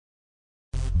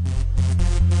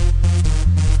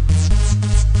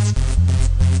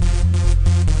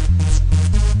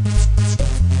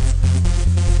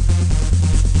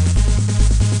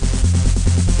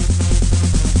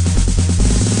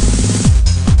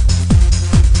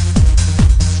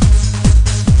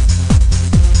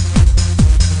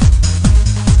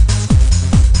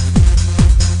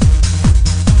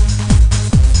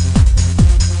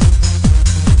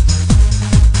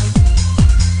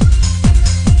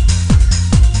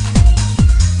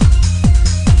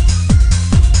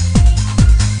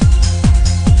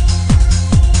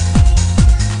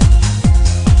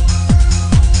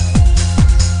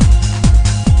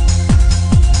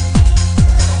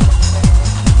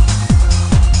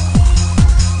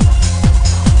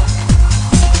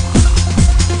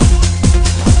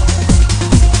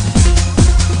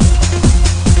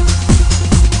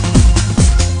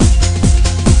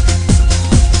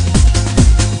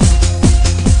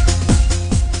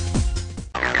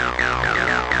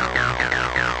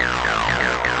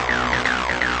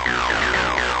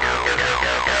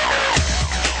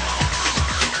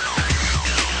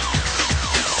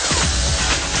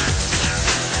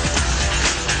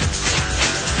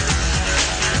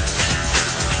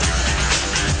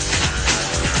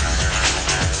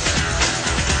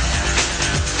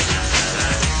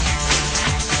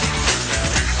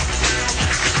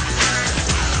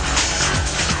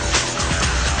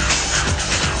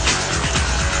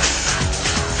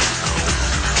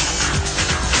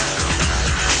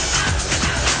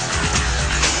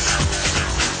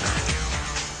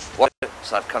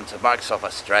else, I've come to Microsoft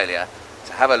Australia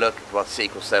to have a look at what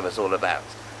SQL Server is all about.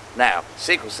 Now,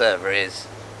 SQL Server is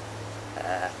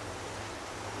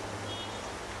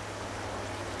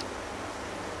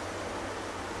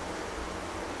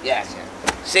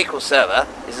SQL Server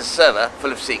is a server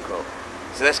full of SQL.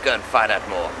 So let's go and find out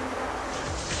more.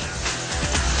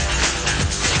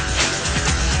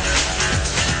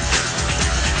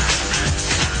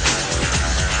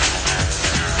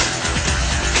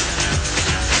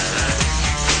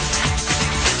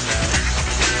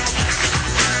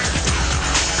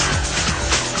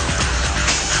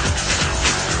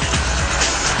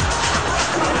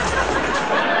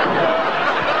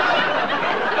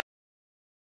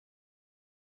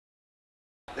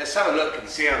 Let's have a look and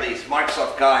see how these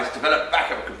Microsoft guys develop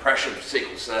backup compression for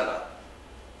SQL Server.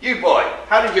 You boy,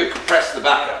 how did you compress the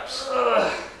backups?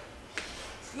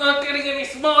 It's not getting any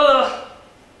smaller.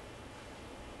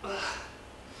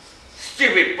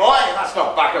 Stupid boy, that's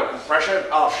not backup compression.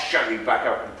 I'll show you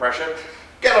backup compression.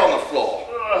 Get on the floor.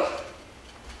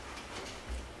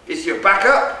 Is your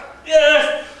backup?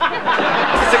 Yes!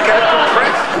 Is it getting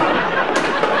compressed?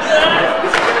 Yes!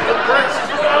 Is it getting compressed?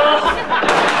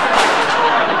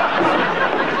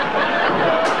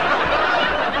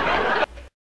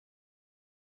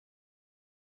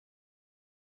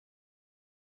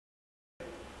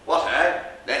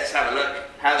 Let's have a look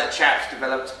how the chaps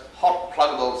developed hot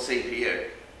pluggable CPU.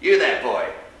 You there, boy.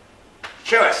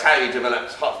 Show us how you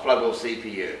developed hot pluggable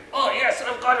CPU. Oh yes,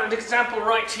 I've got an example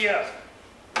right here.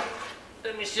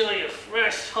 Let me show you.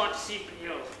 Fresh hot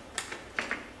CPU.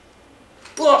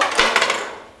 Look!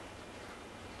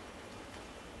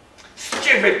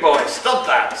 Stupid boy, stop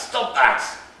that, stop that.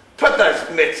 Put those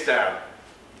mitts down.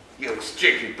 You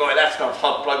stupid boy, that's not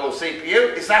hot pluggable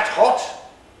CPU. Is that hot?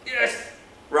 Yes.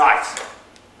 Right.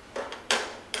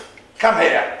 Come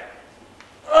here.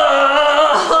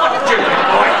 Stupid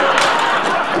boy.